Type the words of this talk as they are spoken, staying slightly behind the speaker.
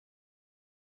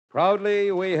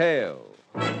Proudly we hail.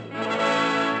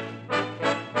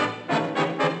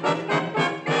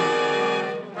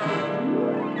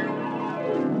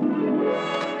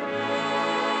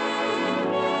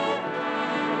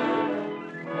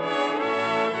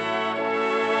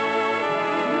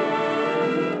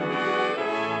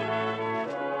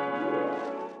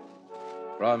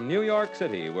 From New York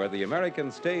City, where the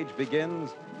American stage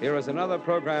begins, here is another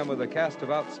program with a cast of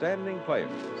outstanding players.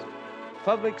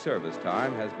 Public service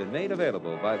time has been made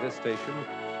available by this station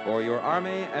for your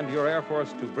Army and your Air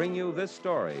Force to bring you this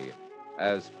story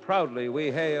as proudly we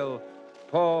hail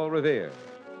Paul Revere.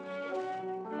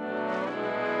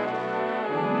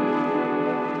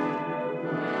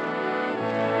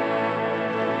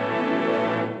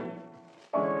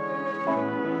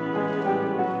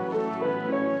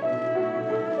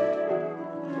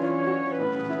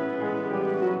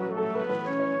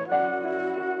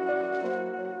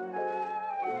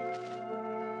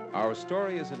 Our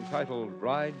story is entitled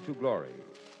Ride to Glory,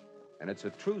 and it's a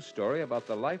true story about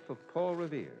the life of Paul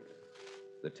Revere.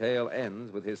 The tale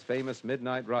ends with his famous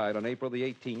midnight ride on April the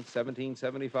 18th,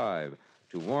 1775,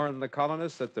 to warn the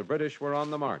colonists that the British were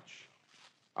on the march.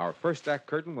 Our first act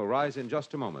curtain will rise in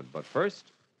just a moment, but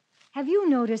first... Have you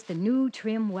noticed the new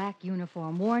trim whack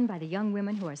uniform worn by the young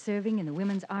women who are serving in the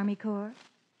Women's Army Corps?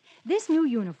 This new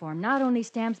uniform not only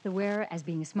stamps the wearer as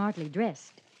being smartly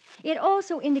dressed, it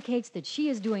also indicates that she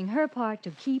is doing her part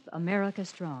to keep America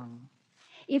strong.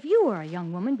 If you are a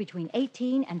young woman between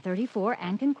 18 and 34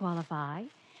 and can qualify,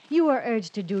 you are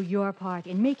urged to do your part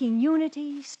in making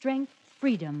unity, strength,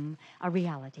 freedom a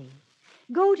reality.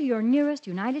 Go to your nearest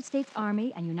United States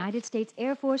Army and United States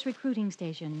Air Force recruiting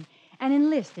station and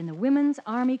enlist in the Women's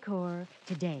Army Corps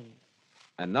today.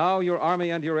 And now your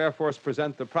Army and your Air Force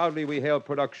present the Proudly We Hail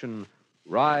production,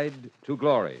 Ride to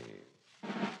Glory.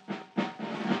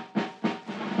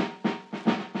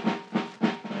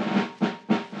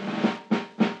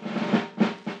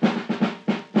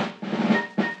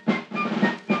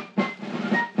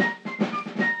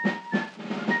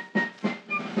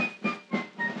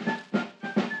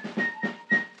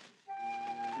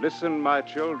 Listen, my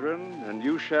children, and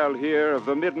you shall hear of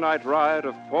the midnight ride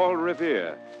of Paul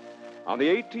Revere. On the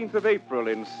 18th of April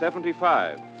in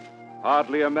 75,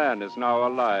 hardly a man is now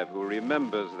alive who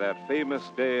remembers that famous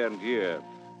day and year.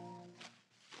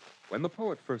 When the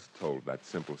poet first told that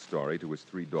simple story to his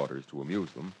three daughters to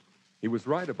amuse them, he was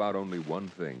right about only one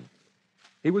thing.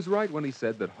 He was right when he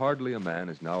said that hardly a man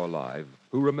is now alive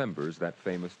who remembers that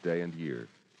famous day and year.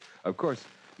 Of course,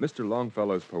 Mr.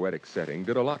 Longfellow's poetic setting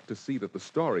did a lot to see that the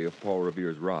story of Paul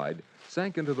Revere's ride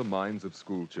sank into the minds of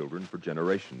school children for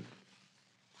generations.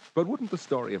 But wouldn't the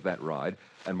story of that ride,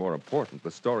 and more important,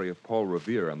 the story of Paul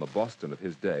Revere and the Boston of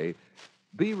his day,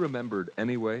 be remembered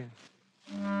anyway?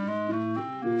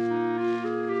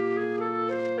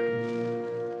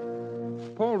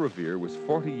 Paul Revere was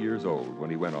 40 years old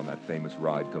when he went on that famous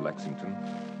ride to Lexington.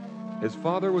 His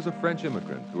father was a French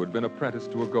immigrant who had been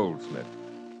apprenticed to a goldsmith.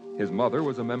 His mother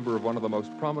was a member of one of the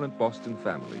most prominent Boston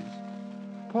families.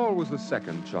 Paul was the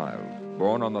second child,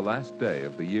 born on the last day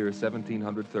of the year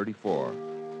 1734.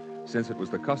 Since it was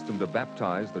the custom to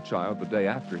baptize the child the day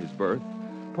after his birth,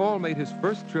 Paul made his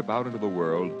first trip out into the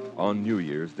world on New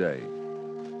Year's Day.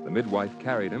 The midwife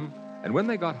carried him, and when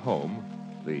they got home,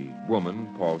 the woman,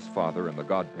 Paul's father, and the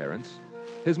godparents,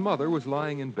 his mother was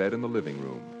lying in bed in the living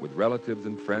room with relatives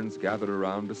and friends gathered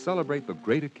around to celebrate the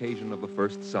great occasion of the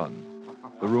first son.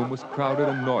 The room was crowded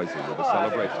and noisy with the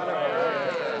celebration.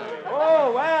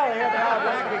 Oh, well, here they are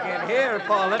back again. Here,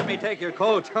 Paul, let me take your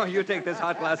coat. Oh, you take this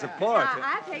hot glass of port.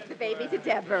 I'll take the baby to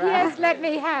Deborah. Yes, let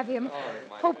me have him.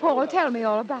 Oh, Paul, tell me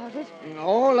all about it.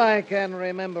 All I can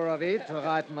remember of it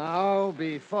right now,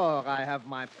 before I have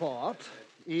my port,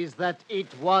 is that it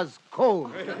was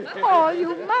cold. Paul,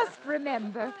 you must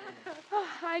remember. Oh,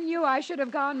 I knew I should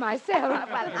have gone myself.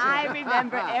 Well, I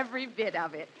remember every bit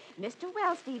of it. Mr.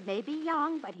 Wellsteed may be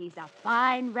young, but he's a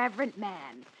fine, reverent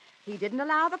man. He didn't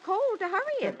allow the cold to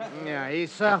hurry him. Yeah, he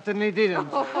certainly didn't.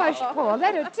 Oh, hush, Paul.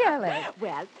 Let her tell it.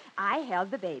 Well, I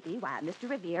held the baby while Mr.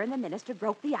 Revere and the minister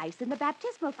broke the ice in the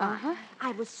baptismal font.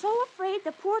 I was so afraid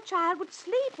the poor child would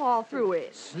sleep all through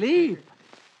it. Sleep?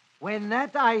 When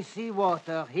that icy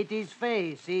water hit his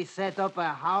face, he set up a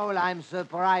howl I'm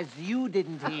surprised you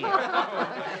didn't hear.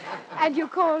 And you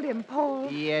called him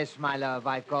Paul? Yes, my love,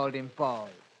 I called him Paul.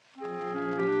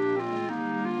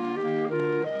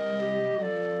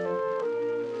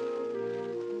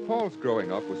 Paul's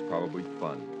growing up was probably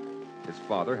fun. His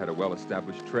father had a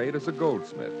well-established trade as a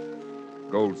goldsmith.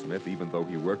 Goldsmith, even though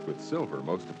he worked with silver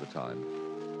most of the time.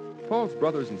 Paul's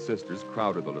brothers and sisters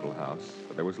crowded the little house,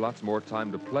 but there was lots more time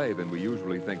to play than we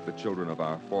usually think the children of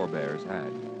our forebears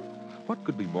had. What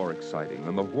could be more exciting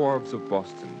than the wharves of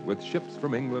Boston, with ships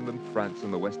from England and France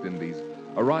and the West Indies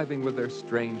arriving with their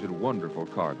strange and wonderful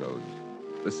cargoes?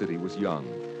 The city was young,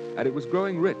 and it was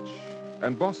growing rich,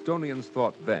 and Bostonians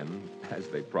thought then, as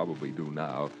they probably do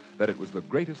now, that it was the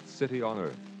greatest city on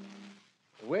earth.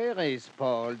 Where is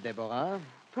Paul, Deborah?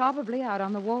 Probably out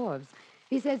on the wharves.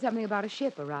 He said something about a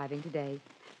ship arriving today.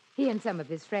 He and some of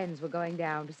his friends were going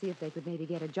down to see if they could maybe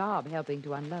get a job helping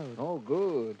to unload. Oh,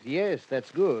 good. Yes,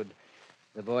 that's good.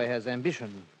 The boy has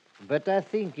ambition. But I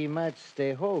think he might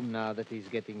stay home now that he's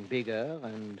getting bigger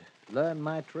and learn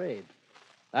my trade.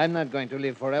 I'm not going to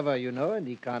live forever, you know, and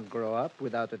he can't grow up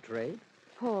without a trade.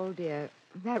 Paul, dear,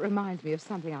 that reminds me of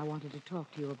something I wanted to talk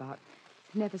to you about.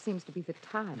 It never seems to be the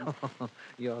time.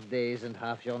 Your days and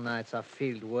half your nights are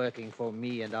filled working for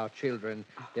me and our children.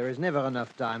 There is never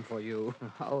enough time for you.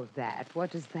 Oh, that.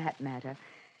 What does that matter?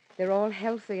 They're all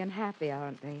healthy and happy,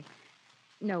 aren't they?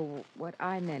 No, what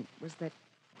I meant was that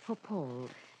for Paul,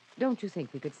 don't you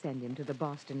think we could send him to the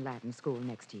Boston Latin School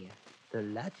next year? The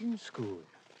Latin school?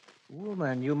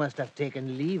 Woman, you must have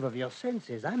taken leave of your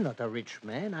senses. I'm not a rich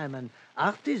man. I'm an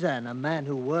artisan, a man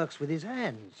who works with his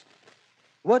hands.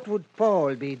 What would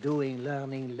Paul be doing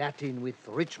learning Latin with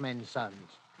rich men's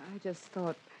sons? I just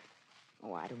thought,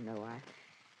 I don't know.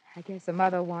 I guess a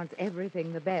mother wants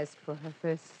everything the best for her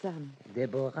first son.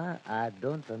 Deborah, I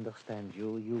don't understand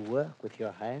you. You work with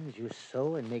your hands, you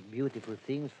sew and make beautiful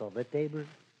things for the table.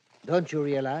 Don't you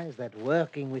realize that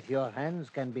working with your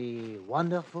hands can be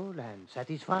wonderful and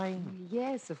satisfying?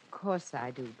 Yes, of course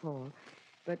I do, Paul.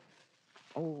 But,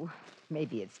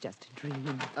 maybe it's just a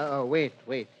dream.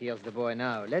 Wait. Here's the boy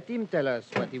now. Let him tell us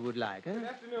what he would like, huh? Good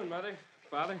afternoon, Mother.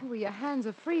 Father. Oh, your hands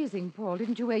are freezing, Paul.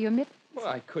 Didn't you wear your mittens? Well,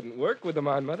 I couldn't work with them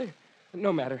on, Mother.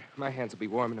 No matter. My hands will be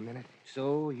warm in a minute.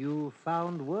 So you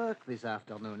found work this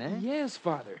afternoon, eh? Yes,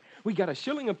 Father. We got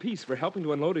 $1 apiece for helping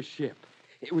to unload a ship.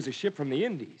 It was a ship from the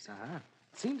Indies. Uh-huh.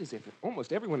 It seemed as if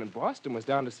almost everyone in Boston was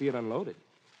down to see it unloaded.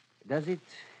 Does it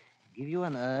give you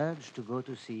an urge to go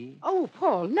to sea? Oh,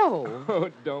 Paul, no. Oh,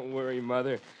 don't worry,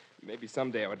 Mother. Maybe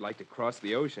someday I would like to cross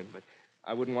the ocean, but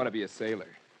I wouldn't want to be a sailor.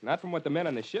 Not from what the men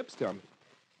on the ships tell me.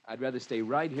 I'd rather stay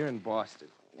right here in Boston.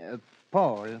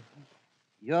 Paul,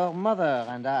 your mother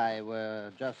and I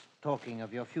were just talking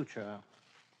of your future.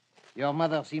 Your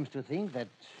mother seems to think that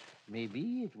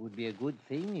maybe it would be a good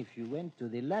thing if you went to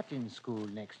the Latin school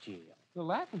next year. The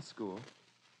Latin school?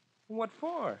 What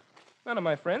for? None of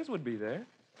my friends would be there.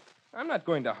 I'm not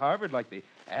going to Harvard like the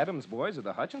Adams boys or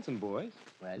the Hutchinson boys.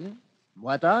 Well,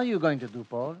 what are you going to do,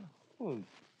 Paul? Well,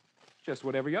 just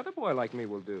what every other boy like me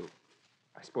will do.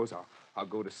 I suppose I'll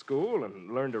go to school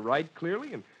and learn to write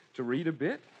clearly and to read a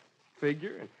bit,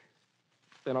 figure, and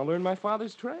then I'll learn my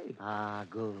father's trade. Ah,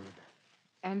 good.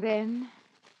 And then?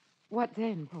 What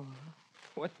then, Paul?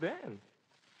 What then?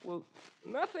 Well,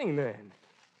 nothing then.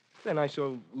 Then I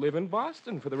shall live in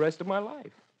Boston for the rest of my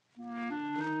life.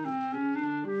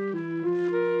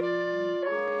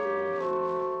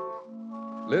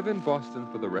 Live in Boston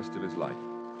for the rest of his life.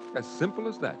 As simple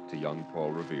as that to young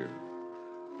Paul Revere.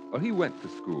 Well, he went to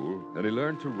school, and he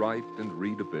learned to write and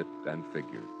read a bit and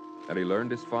figure. And he learned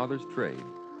his father's trade,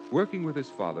 working with his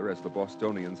father as the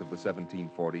Bostonians of the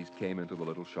 1740s came into the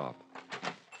little shop.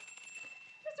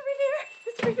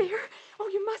 Mr. Revere! Oh,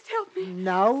 you must help me.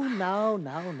 Now.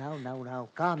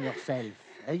 Calm yourself.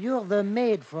 You're the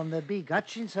maid from the big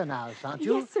Hutchinson house, aren't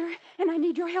you? Yes, sir. And I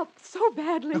need your help so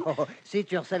badly. Oh,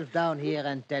 sit yourself down here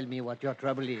and tell me what your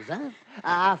trouble is, huh?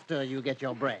 After you get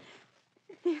your breath.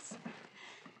 This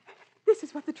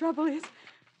is what the trouble is.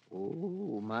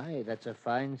 Oh, my, that's a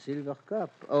fine silver cup.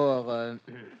 Or,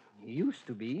 used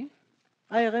to be.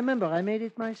 I remember I made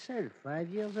it myself 5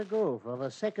 years ago for the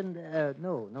second,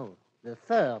 the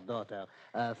third daughter.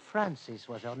 Frances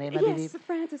was her name, I believe. Yes,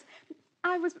 Frances.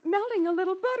 I was melting a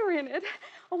little butter in it.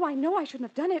 Oh, I know I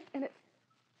shouldn't have done it, and it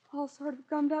all sort of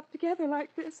gummed up together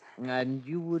like this. And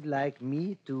you would like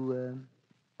me to,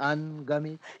 ungum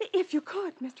it? If you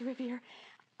could, Mr. Revere.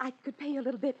 I could pay you a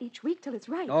little bit each week till it's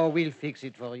right. Oh, we'll fix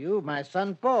it for you. My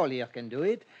son Paul here can do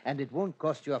it, and it won't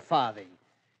cost you a farthing.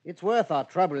 It's worth our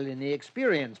trouble in the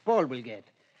experience Paul will get.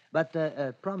 But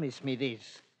promise me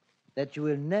this, that you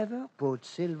will never put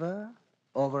silver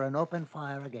over an open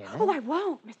fire again. Eh? Oh, I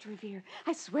won't, Mr. Revere.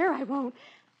 I swear I won't.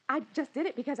 I just did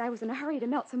it because I was in a hurry to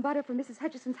melt some butter for Mrs.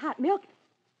 Hutchison's hot milk.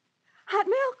 Hot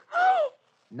milk? Oh!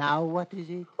 Now what is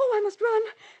it? Oh, I must run.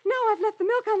 Now I've left the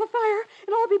milk on the fire,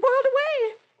 and I'll be boiled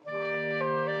away.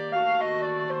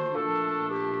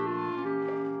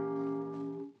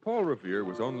 Paul Revere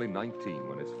was only 19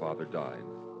 when his father died.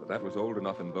 but that was old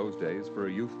enough in those days for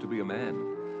a youth to be a man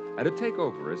and to take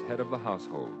over as head of the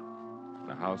household.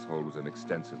 The household was an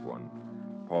extensive one.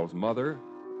 Paul's mother,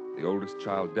 the oldest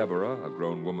child, Deborah, a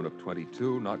grown woman of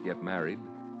 22, not yet married,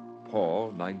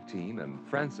 Paul, 19, and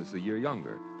Francis, a year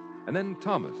younger, and then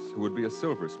Thomas, who would be a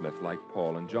silversmith like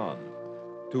Paul and John.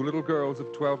 Two little girls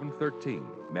of 12 and 13,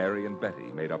 Mary and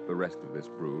Betty, made up the rest of this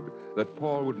brood that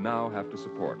Paul would now have to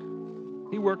support.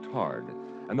 He worked hard,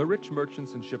 and the rich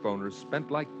merchants and ship owners spent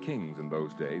like kings in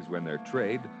those days when their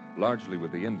trade, largely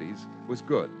with the Indies, was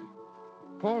good.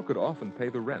 Paul could often pay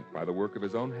the rent by the work of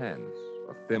his own hands,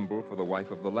 a thimble for the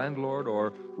wife of the landlord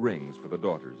or rings for the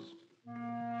daughters.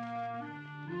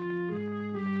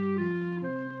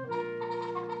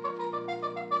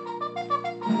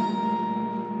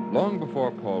 Long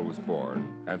before Paul was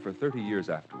born, and for 30 years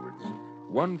afterwards,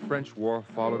 one French war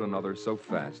followed another so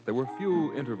fast there were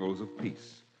few intervals of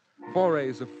peace.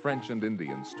 Forays of French and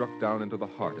Indians struck down into the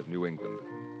heart of New England.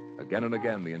 Again and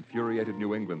again, the infuriated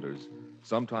New Englanders,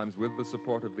 sometimes with the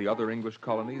support of the other English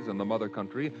colonies and the mother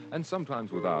country, and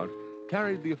sometimes without,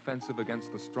 carried the offensive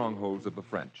against the strongholds of the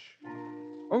French.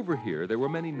 Over here, there were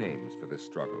many names for this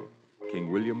struggle.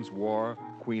 King William's War,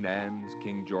 Queen Anne's,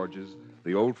 King George's,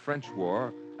 the Old French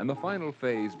War, and the final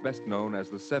phase best known as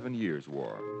the 7 Years'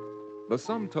 War. The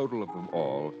sum total of them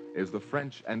all is the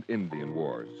French and Indian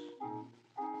Wars.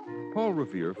 Paul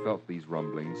Revere felt these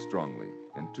rumblings strongly,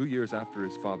 and 2 years after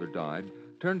his father died,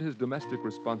 turned his domestic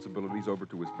responsibilities over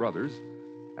to his brothers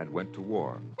and went to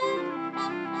war.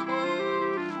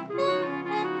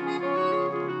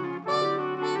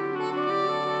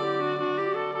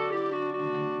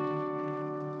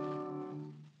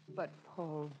 But,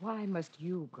 Paul, why must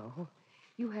you go?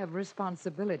 You have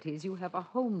responsibilities. You have a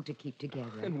home to keep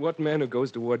together. And what man who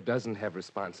goes to war doesn't have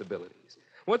responsibilities?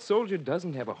 What soldier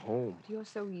doesn't have a home? You're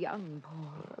so young,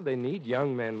 Paul. Well, they need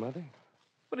young men, Mother.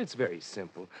 But it's very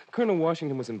simple. Colonel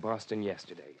Washington was in Boston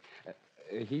yesterday.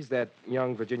 He's that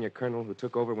young Virginia colonel who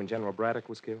took over when General Braddock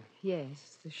was killed?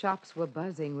 Yes, the shops were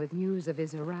buzzing with news of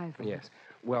his arrival. Yes.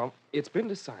 Well, it's been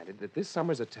decided that this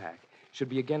summer's attack should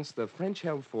be against the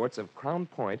French-held forts of Crown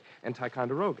Point and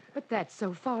Ticonderoga. But that's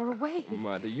so far away.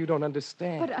 Mother, you don't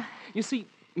understand. But, You see,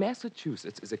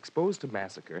 Massachusetts is exposed to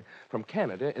massacre from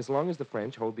Canada as long as the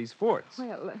French hold these forts.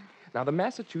 Well, Now, the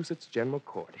Massachusetts General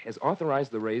Court has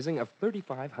authorized the raising of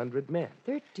 3,500 men.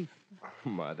 30...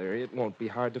 Mother, it won't be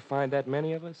hard to find that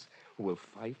many of us who will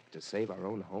fight to save our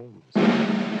own homes.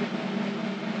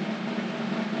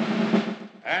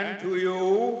 And to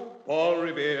you, Paul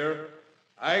Revere,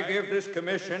 I give this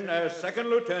commission as second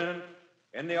lieutenant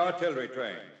in the artillery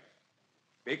train,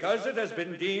 because it has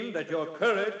been deemed that your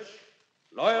courage,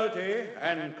 loyalty,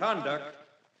 and conduct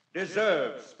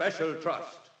deserve special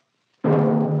trust.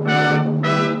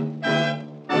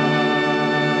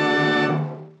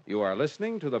 You are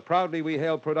listening to the Proudly We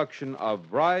Hail production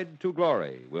of Ride to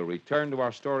Glory. We'll return to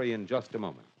our story in just a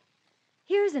moment.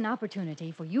 Here's an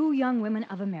opportunity for you young women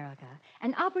of America,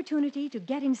 an opportunity to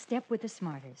get in step with the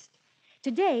smartest.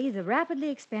 Today, the rapidly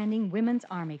expanding Women's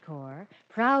Army Corps,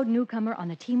 proud newcomer on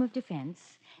the team of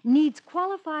defense, needs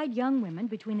qualified young women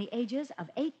between the ages of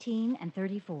 18 and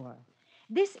 34.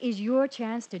 This is your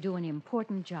chance to do an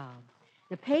important job.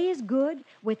 The pay is good,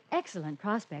 with excellent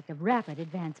prospect of rapid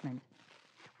advancement.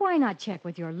 Why not check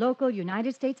with your local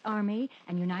United States Army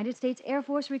and United States Air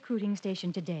Force recruiting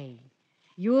station today?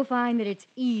 You'll find that it's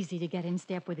easy to get in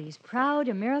step with these proud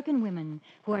American women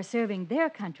who are serving their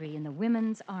country in the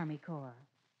Women's Army Corps.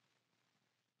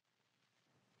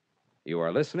 You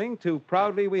are listening to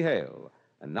Proudly We Hail,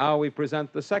 and now we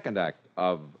present the second act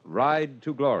of Ride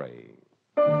to Glory.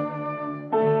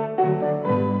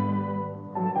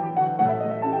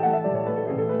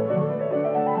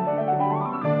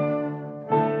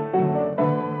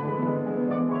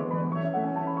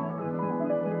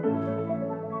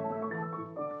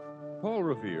 Paul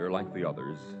Revere, like the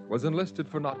others, was enlisted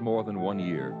for not more than 1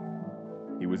 year.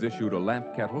 He was issued a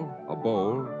lamp kettle, a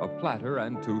bowl, a platter,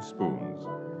 and 2 spoons.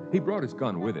 He brought his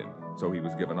gun with him, so he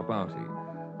was given a bounty.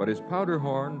 But his powder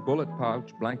horn, bullet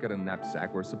pouch, blanket, and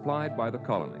knapsack were supplied by the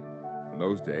colony. In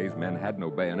those days, men had no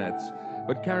bayonets,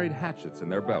 but carried hatchets in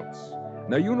their belts.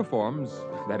 Their uniforms,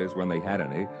 that is, when they had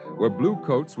any, were blue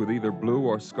coats with either blue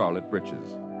or scarlet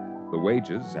breeches. The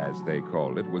wages, as they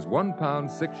called it, was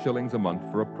 £1 6 shillings a month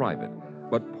for a private.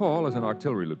 But Paul, as an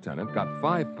artillery lieutenant, got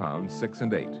 £5 6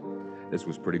 and 8. This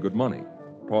was pretty good money.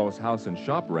 Paul's house and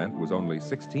shop rent was only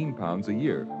 £16 a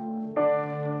year.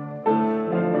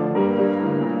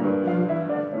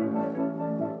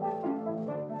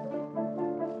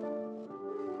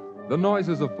 The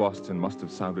noises of Boston must have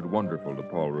sounded wonderful to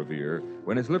Paul Revere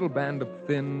when his little band of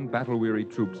thin, battle-weary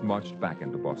troops marched back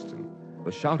into Boston.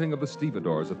 The shouting of the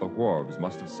stevedores at the wharves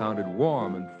must have sounded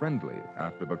warm and friendly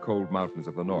after the cold mountains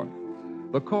of the north.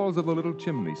 The calls of the little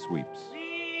chimney sweeps.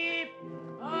 Sweep!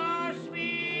 Oh,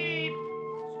 sweep!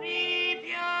 Sweep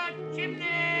your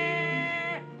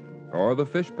chimney! Or the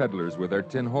fish peddlers with their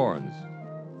tin horns.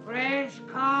 Fresh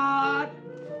cod,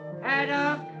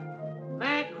 haddock,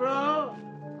 mackerel.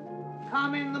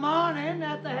 Come in the morning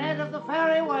at the head of the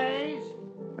ferryways.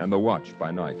 And the watch by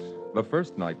night. The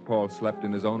first night, Paul slept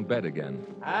in his own bed again.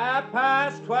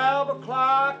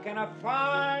 12:30 and a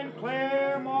fine,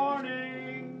 clear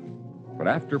morning. But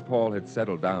after Paul had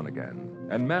settled down again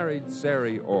and married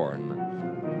Sari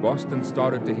Orne, Boston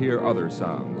started to hear other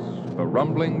sounds, the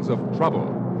rumblings of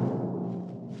trouble.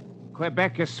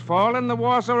 Quebec has fallen, the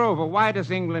wars are over. Why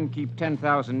does England keep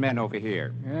 10,000 men over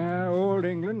here? Yeah, old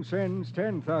England sends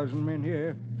 10,000 men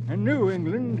here, and New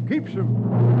England keeps them.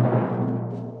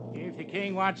 If the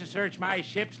king wants to search my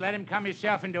ships, let him come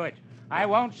himself and do it. I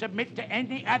won't submit to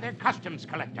any other customs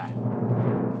collector.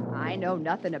 I know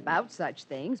nothing about such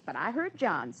things, but I heard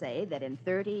John say that in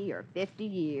 30 or 50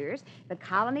 years, the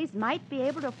colonies might be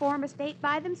able to form a state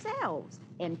by themselves,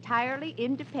 entirely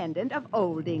independent of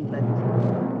Old England.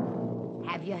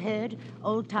 Have you heard?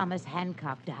 Old Thomas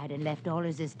Hancock died and left all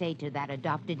his estate to that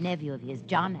adopted nephew of his,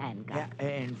 John Hancock. Yeah,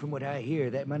 and from what I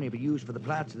hear, that money will be used for the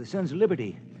plots of the Sons of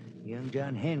Liberty. Young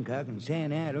John Hancock and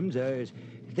Sam Adams are as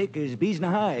thick as bees in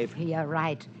a hive. You're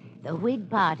right. The Whig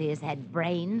party has had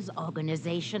brains,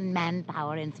 organization,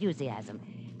 manpower, enthusiasm,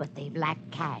 but they've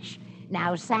lacked cash.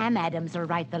 Now Sam Adams will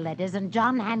write the letters and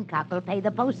John Hancock will pay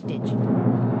the postage.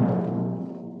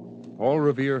 Paul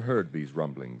Revere heard these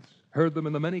rumblings, heard them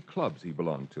in the many clubs he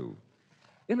belonged to.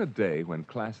 In a day when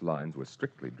class lines were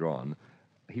strictly drawn,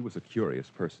 he was a curious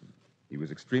person. He was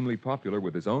extremely popular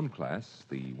with his own class,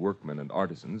 the workmen and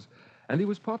artisans, and he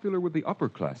was popular with the upper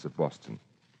class of Boston.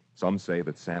 Some say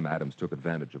that Sam Adams took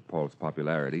advantage of Paul's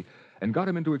popularity and got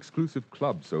him into exclusive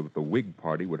clubs so that the Whig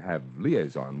party would have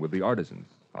liaison with the artisans,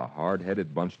 a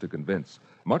hard-headed bunch to convince,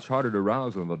 much harder to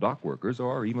rouse than the dock workers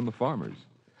or even the farmers.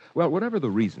 Well, whatever the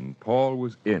reason, Paul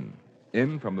was in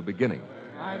from the beginning.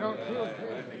 I don't feel...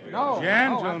 No.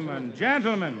 Gentlemen.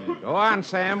 Go on,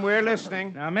 Sam. We're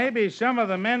listening. Now, maybe some of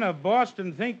the men of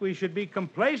Boston think we should be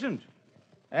complacent.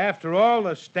 After all,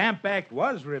 the Stamp Act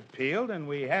was repealed, and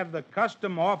we have the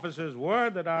custom officer's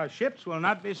word that our ships will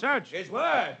not be searched. His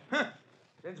word?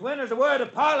 Since when is the word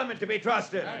of Parliament to be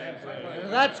trusted?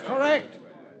 That's correct.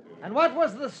 And what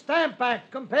was the Stamp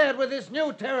Act compared with this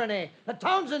new tyranny, the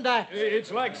Townsend Act?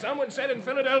 It's like someone said in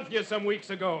Philadelphia some weeks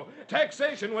ago.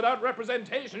 Taxation without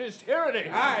representation is tyranny.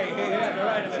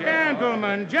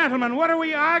 Gentlemen, what are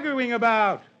we arguing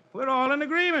about? We're all in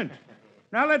agreement.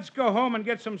 Now let's go home and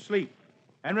get some sleep.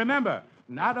 And remember,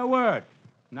 not a word,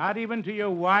 not even to your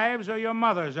wives or your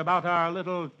mothers, about our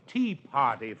little tea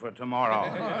party for tomorrow.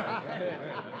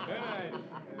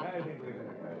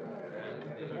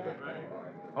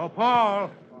 Oh,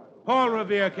 Paul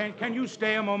Revere, can you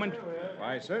stay a moment?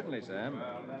 Why, certainly, Sam.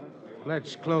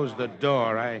 Let's close the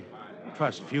door. I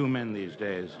trust few men these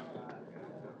days.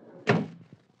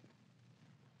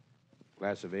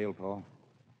 Glass of ale, Paul?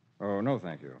 Oh, no,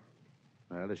 thank you.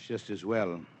 Well, it's just as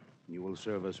well. You will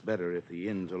serve us better if the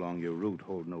inns along your route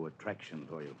hold no attraction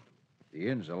for you. The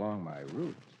inns along my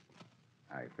route?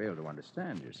 I fail to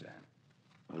understand you, Sam.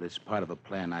 Well, it's part of a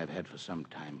plan I've had for some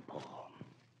time, Paul.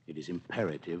 It is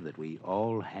imperative that we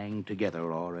all hang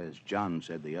together, or, as John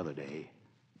said the other day,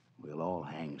 we'll all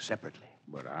hang separately.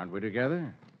 But aren't we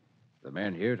together? The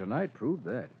men here tonight proved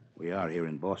that. We are here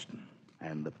in Boston,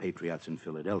 and the patriots in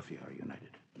Philadelphia are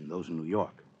united, and those in New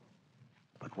York.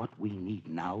 But what we need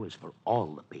now is for all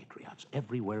the patriots,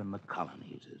 everywhere in the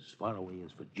colonies, as far away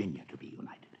as Virginia, to be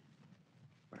united.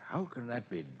 But how can that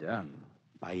be done?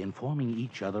 By informing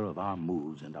each other of our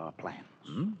moves and our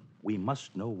plans. We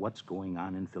must know what's going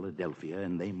on in Philadelphia,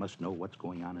 and they must know what's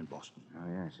going on in Boston. Oh,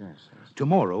 yes.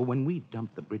 Tomorrow, when we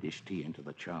dump the British tea into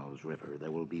the Charles River, there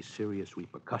will be serious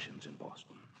repercussions in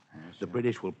Boston. Yes, the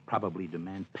British will probably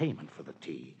demand payment for the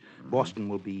tea. Boston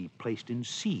will be placed in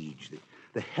siege.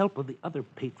 The help of the other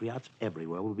patriots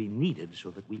everywhere will be needed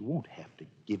so that we won't have to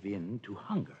give in to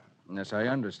hunger. Yes, I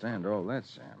understand all that,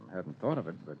 Sam. Hadn't thought of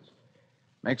it, but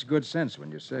makes good sense when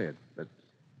you say it. But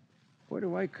where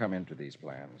do I come into these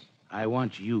plans? I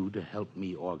want you to help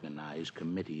me organize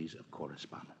committees of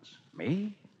correspondence.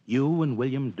 Me? You and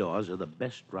William Dawes are the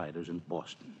best riders in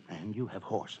Boston, and you have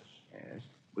horses. Yes.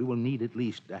 We will need at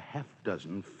least a half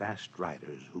dozen fast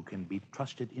riders who can be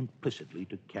trusted implicitly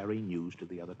to carry news to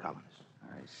the other colonies.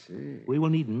 I see. We will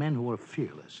need men who are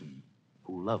fearless and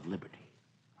who love liberty.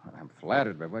 Well, I'm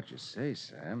flattered by what you say,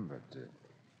 Sam, but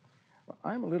well,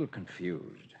 I'm a little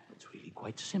confused. It's really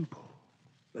quite simple.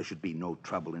 There should be no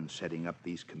trouble in setting up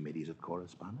these committees of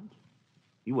correspondence.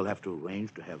 You will have to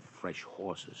arrange to have fresh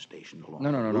horses stationed along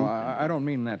No, the no, no, route. no. I don't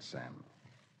mean that, Sam.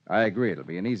 I agree it'll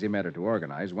be an easy matter to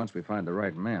organize once we find the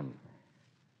right men.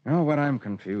 Now, what I'm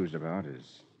confused about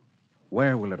is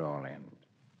where will it all end?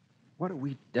 What are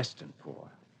we destined for?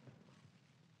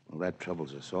 Well, that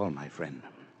troubles us all, my friend.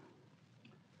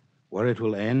 Where it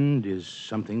will end is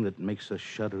something that makes us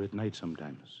shudder at night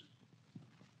sometimes.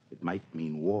 It might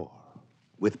mean war,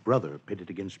 with brother pitted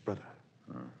against brother.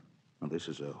 Now, this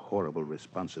is a horrible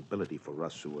responsibility for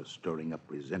us who are stirring up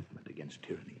resentment against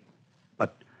tyranny.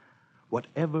 But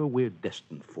whatever we're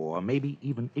destined for, maybe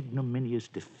even ignominious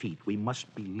defeat, we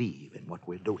must believe in what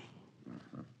we're doing.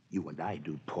 You and I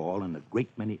do, Paul, and a great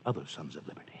many other sons of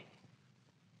liberty.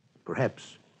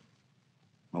 Perhaps,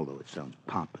 although it sounds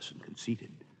pompous and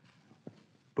conceited,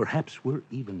 perhaps we're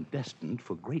even destined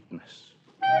for greatness.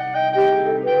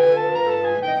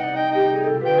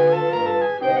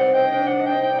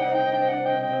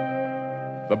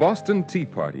 The Boston Tea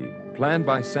Party, planned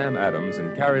by Sam Adams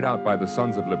and carried out by the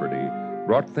Sons of Liberty,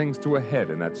 brought things to a head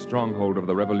in that stronghold of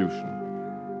the Revolution.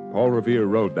 Paul Revere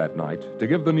rode that night to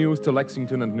give the news to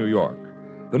Lexington and New York.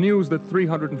 The news that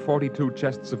 342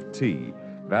 chests of tea,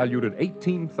 valued at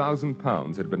 18,000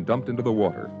 pounds, had been dumped into the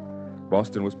water.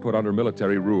 Boston was put under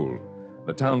military rule.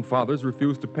 The town fathers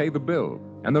refused to pay the bill,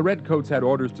 and the Redcoats had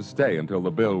orders to stay until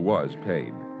the bill was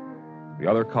paid. The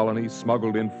other colonies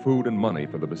smuggled in food and money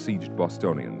for the besieged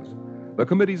Bostonians. The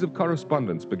committees of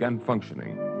correspondence began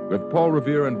functioning, with Paul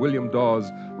Revere and William Dawes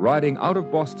riding out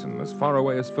of Boston as far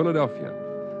away as Philadelphia,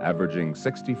 averaging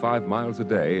 65 miles a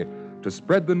day, to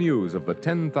spread the news of the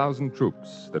 10,000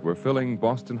 troops that were filling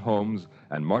Boston homes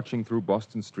and marching through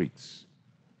Boston streets.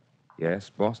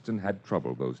 Yes, Boston had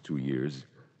trouble those 2 years,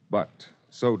 but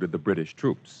so did the British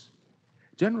troops.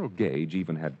 General Gage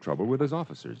even had trouble with his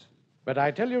officers. But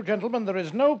I tell you, gentlemen, there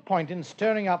is no point in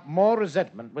stirring up more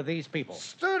resentment with these people.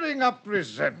 Stirring up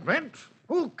resentment?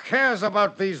 Who cares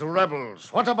about these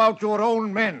rebels? What about your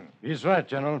own men? He's right,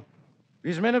 General.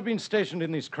 These men have been stationed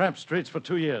in these cramped streets for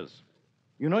 2 years.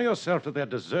 You know yourself that they're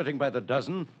deserting by the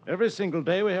dozen. Every single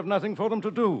day we have nothing for them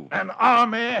to do. An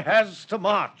army has to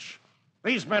march.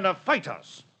 These men are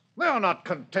fighters. They are not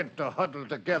content to huddle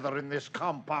together in this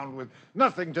compound with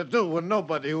nothing to do and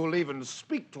nobody who'll even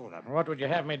speak to them. What would you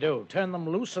have me do? Turn them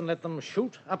loose and let them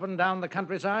shoot up and down the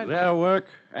countryside? Their work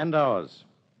and ours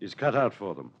is cut out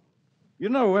for them. You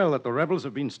know well that the rebels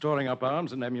have been storing up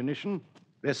arms and ammunition.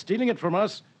 They're stealing it from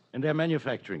us, and they're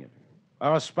manufacturing it.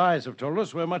 Our spies have told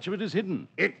us where much of it is hidden.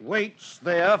 It waits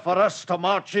there for us to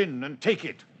march in and take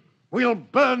it. We'll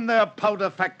burn their powder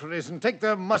factories and take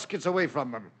their muskets away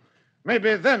from them.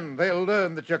 Maybe then they'll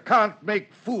learn that you can't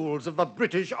make fools of the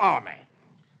British Army.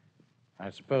 I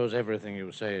suppose everything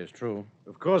you say is true.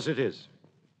 Of course it is.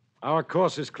 Our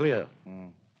course is clear.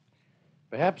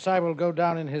 Perhaps I will go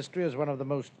down in history as one of the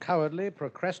most cowardly,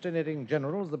 procrastinating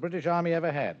generals the British Army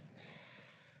ever had.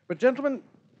 But, gentlemen,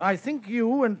 I think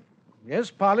you and,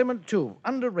 yes, Parliament too,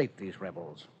 underrate these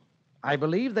rebels. I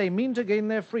believe they mean to gain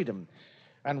their freedom,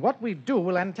 and what we do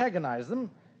will antagonize them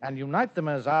and unite them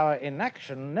as our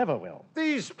inaction never will.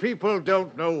 These people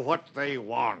don't know what they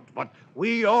want, but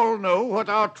we all know what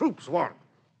our troops want.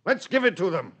 Let's give it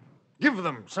to them. Give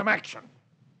them some action.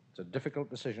 It's a difficult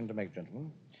decision to make,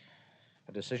 gentlemen.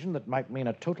 A decision that might mean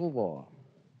a total war.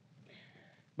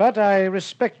 But I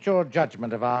respect your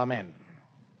judgment of our men.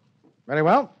 Very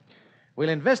well. We'll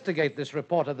investigate this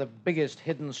report of the biggest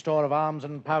hidden store of arms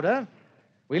and powder.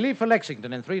 We leave for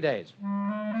Lexington in 3 days.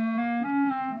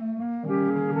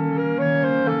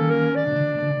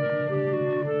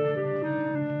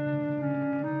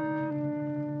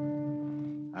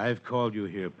 I've called you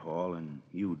here, Paul, and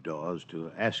you, Dawes,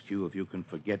 to ask you if you can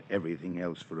forget everything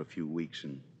else for a few weeks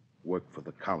and work for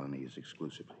the colonies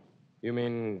exclusively. You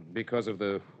mean because of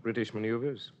the British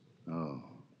maneuvers? Oh,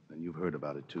 then you've heard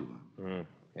about it, too.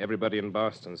 Everybody in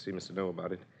Boston seems to know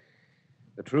about it.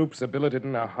 The troops are billeted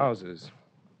in our houses.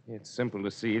 It's simple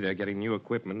to see they're getting new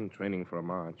equipment and training for a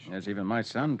march. Yes, even my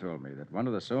son told me that one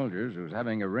of the soldiers who's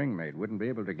having a ring made wouldn't be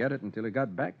able to get it until he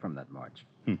got back from that march.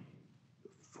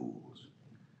 Fools.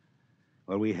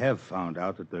 Well, we have found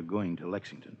out that they're going to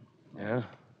Lexington. Yeah?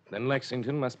 Then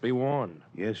Lexington must be warned.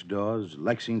 Yes, Dawes,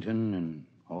 Lexington and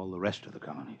all the rest of the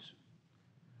colonies.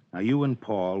 Now, you and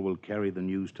Paul will carry the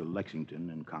news to Lexington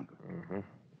and Concord.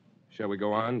 Shall we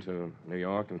go on to New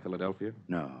York and Philadelphia?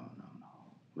 No.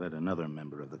 Let another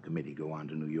member of the committee go on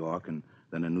to New York, and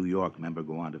then a New York member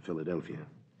go on to Philadelphia.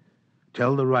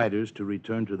 Tell the riders to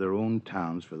return to their own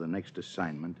towns for the next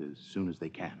assignment as soon as they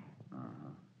can.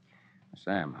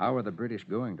 Sam, how are the British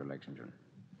going to Lexington?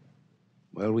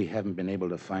 Well, we haven't been able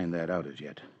to find that out as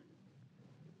yet.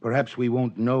 Perhaps we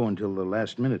won't know until the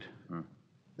last minute.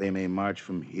 They may march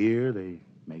from here. They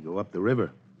may go up the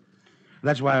river.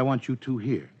 That's why I want you two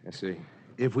here. I see.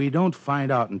 If we don't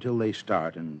find out until they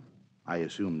start, and I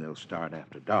assume they'll start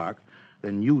after dark,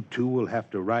 then you two will have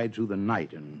to ride through the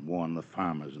night and warn the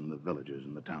farmers and the villagers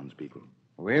and the townspeople.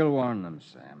 We'll warn them,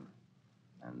 Sam.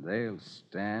 And they'll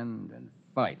stand and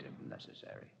fight if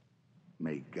necessary.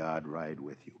 May God ride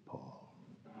with you, Paul.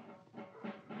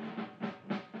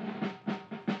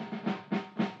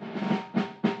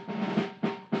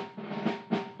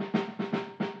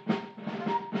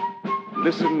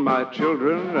 Listen, my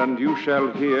children, and you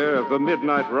shall hear of the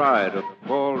midnight ride of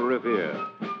Paul Revere.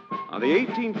 On the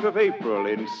 18th of April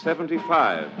in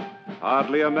 75,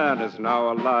 hardly a man is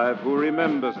now alive who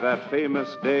remembers that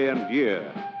famous day and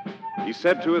year. He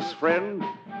said to his friend,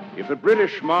 "If the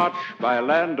British march by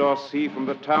land or sea from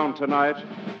the town tonight,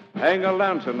 hang a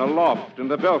lantern aloft in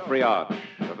the belfry arch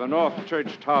of the North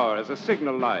Church Tower as a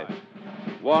signal light.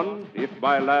 1, if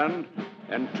by land,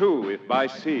 and 2, if by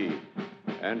sea.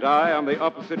 And I, on the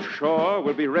opposite shore,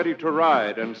 will be ready to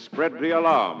ride and spread the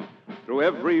alarm through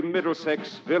every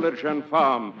Middlesex village and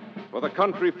farm for the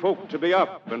country folk to be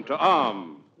up and to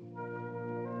arm."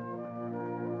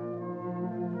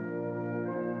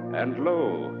 And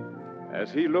lo,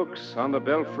 as he looks on the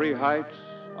belfry height,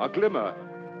 a glimmer,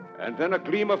 and then a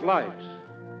gleam of light.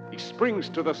 He springs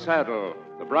to the saddle,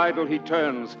 the bridle he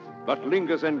turns, but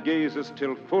lingers and gazes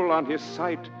till full on his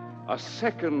sight a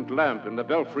second lamp in the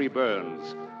belfry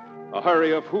burns. A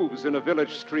hurry of hooves in a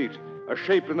village street, a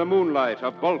shape in the moonlight,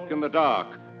 a bulk in the dark,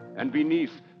 and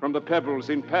beneath, from the pebbles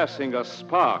in passing, a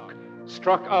spark,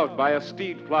 struck out by a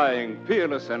steed flying,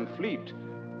 fearless and fleet.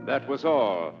 That was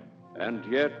all, and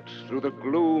yet, through the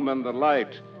gloom and the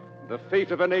light, the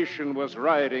fate of a nation was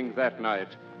riding that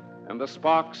night, and the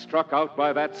spark struck out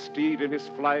by that steed in his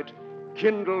flight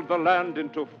kindled the land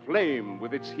into flame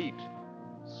with its heat.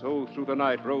 So through the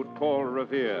night rode Paul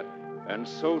Revere, and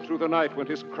so through the night went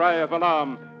his cry of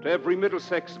alarm to every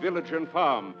Middlesex village and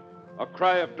farm, a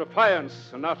cry of defiance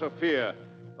and not of fear,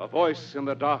 a voice in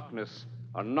the darkness,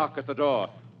 a knock at the door,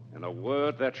 and a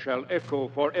word that shall echo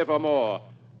forevermore.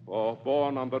 For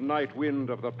born on the night wind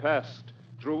of the past,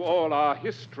 through all our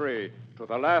history to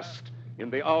the last, in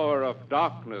the hour of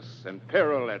darkness and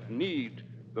peril and need,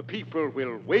 the people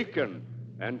will waken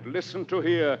and listen to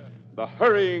hear the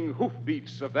hurrying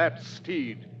hoofbeats of that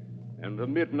steed and the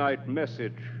midnight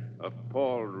message of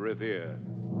Paul Revere.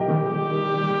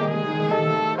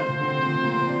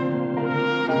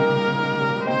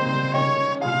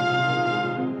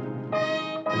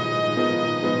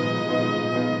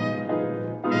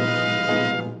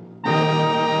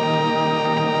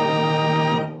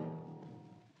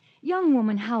 Young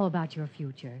woman, how about your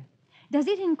future? Does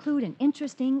it include an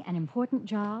interesting and important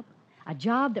job? A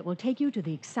job that will take you to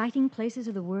the exciting places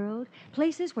of the world,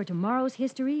 places where tomorrow's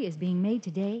history is being made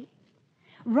today?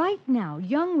 Right now,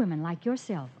 young women like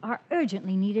yourself are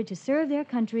urgently needed to serve their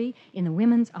country in the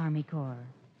Women's Army Corps.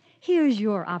 Here's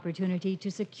your opportunity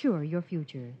to secure your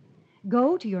future.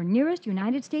 Go to your nearest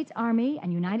United States Army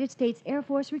and United States Air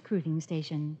Force recruiting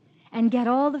station and get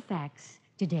all the facts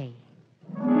today.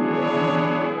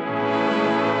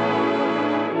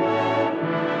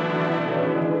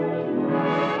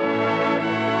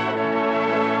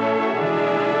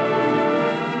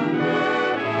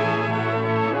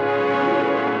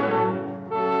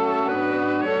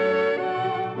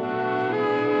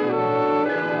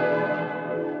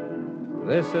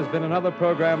 This has been another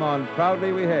program on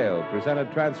Proudly We Hail,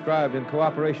 presented transcribed in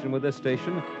cooperation with this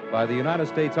station by the United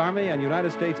States Army and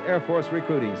United States Air Force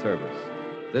Recruiting Service.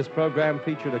 This program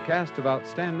featured a cast of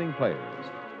outstanding players.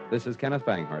 This is Kenneth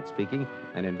Banghart speaking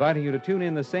and inviting you to tune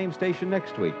in the same station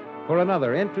next week for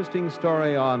another interesting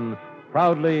story on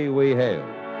Proudly We Hail.